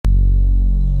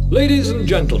Ladies and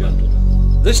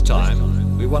gentlemen, this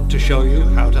time we want to show you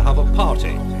how to have a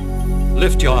party.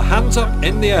 Lift your hands up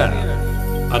in the air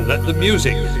and let the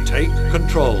music take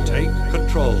control. Take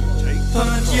control.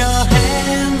 Put your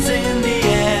hands in the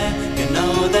air, you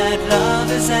know that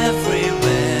love is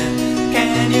everywhere.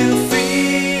 Can you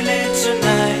feel it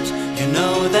tonight? You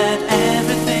know that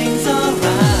everything's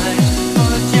alright.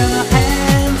 Put your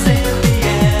hands in the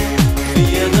air,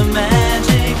 feel the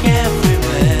magic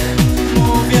everywhere.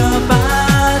 Move your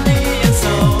body and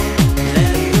soul,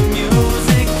 let the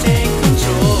music take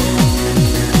control.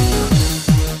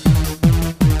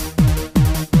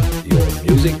 Your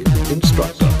music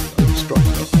instructor.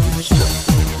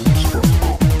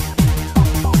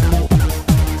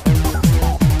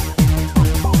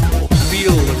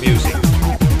 Feel the music.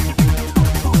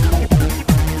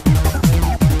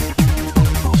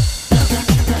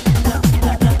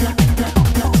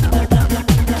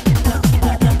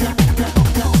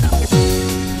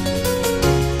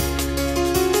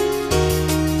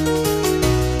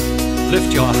 Lift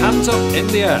your hands up in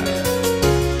the air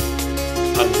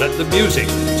and let the music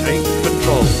take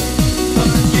control.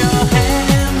 Put your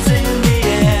hands in the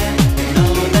air, you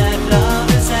know that love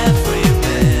is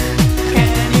everywhere.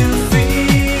 Can you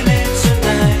feel it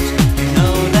tonight? You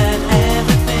know that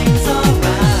everything's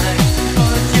alright.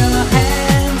 Put your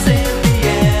hands in the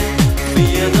air,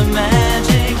 feel the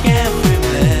magic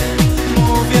everywhere.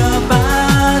 Move your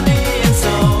body and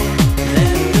soul,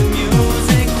 let the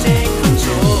music take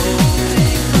control.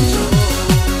 Take control.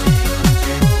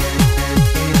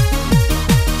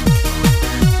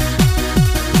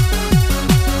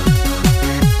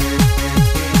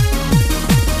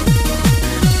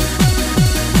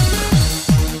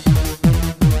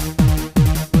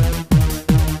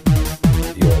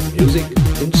 Your music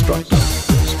instructor.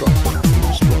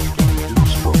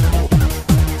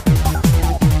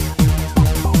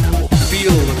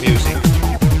 Feel the music.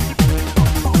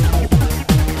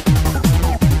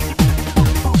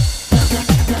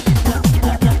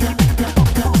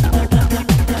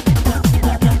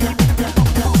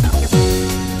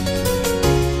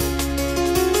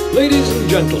 Ladies and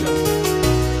gentlemen,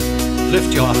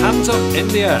 lift your hands up in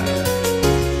the air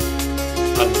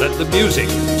and let the music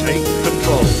take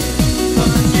control.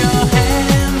 Put your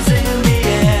hands in the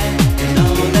air, you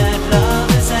know that love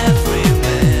is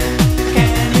everywhere.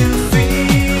 Can you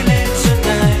feel it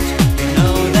tonight? You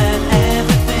know that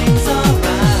everything's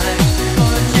alright.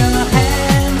 Put your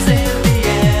hands in the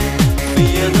air,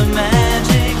 feel the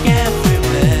magic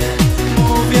everywhere.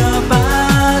 Move your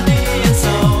body and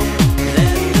soul,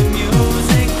 let the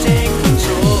music take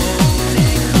control.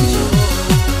 Take control.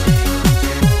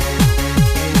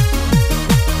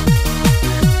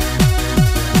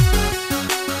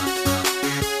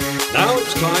 Now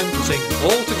it's time to sing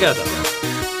all together.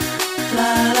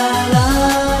 La la la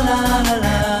la la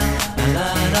la la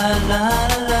la la la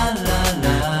la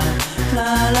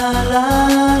la la la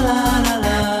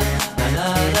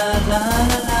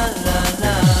la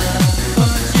la.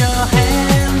 Put your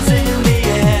hands in the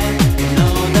air, you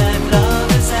know that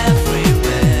love is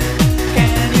everywhere.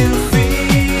 Can you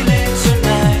feel it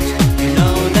tonight? You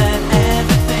know that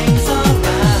everything's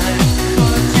alright.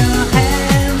 Put your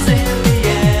hands in the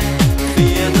air,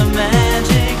 feel the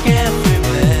magic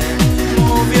everywhere.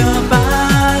 Move your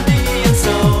body and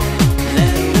soul,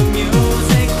 let the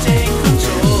music take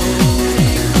control.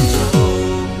 Take control.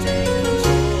 Take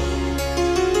control.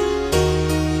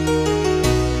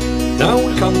 Now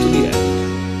we come to the end.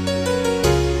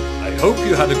 I hope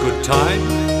you had a good time.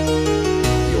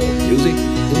 Your music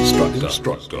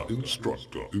instructor.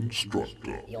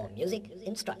 Your music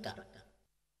instructor.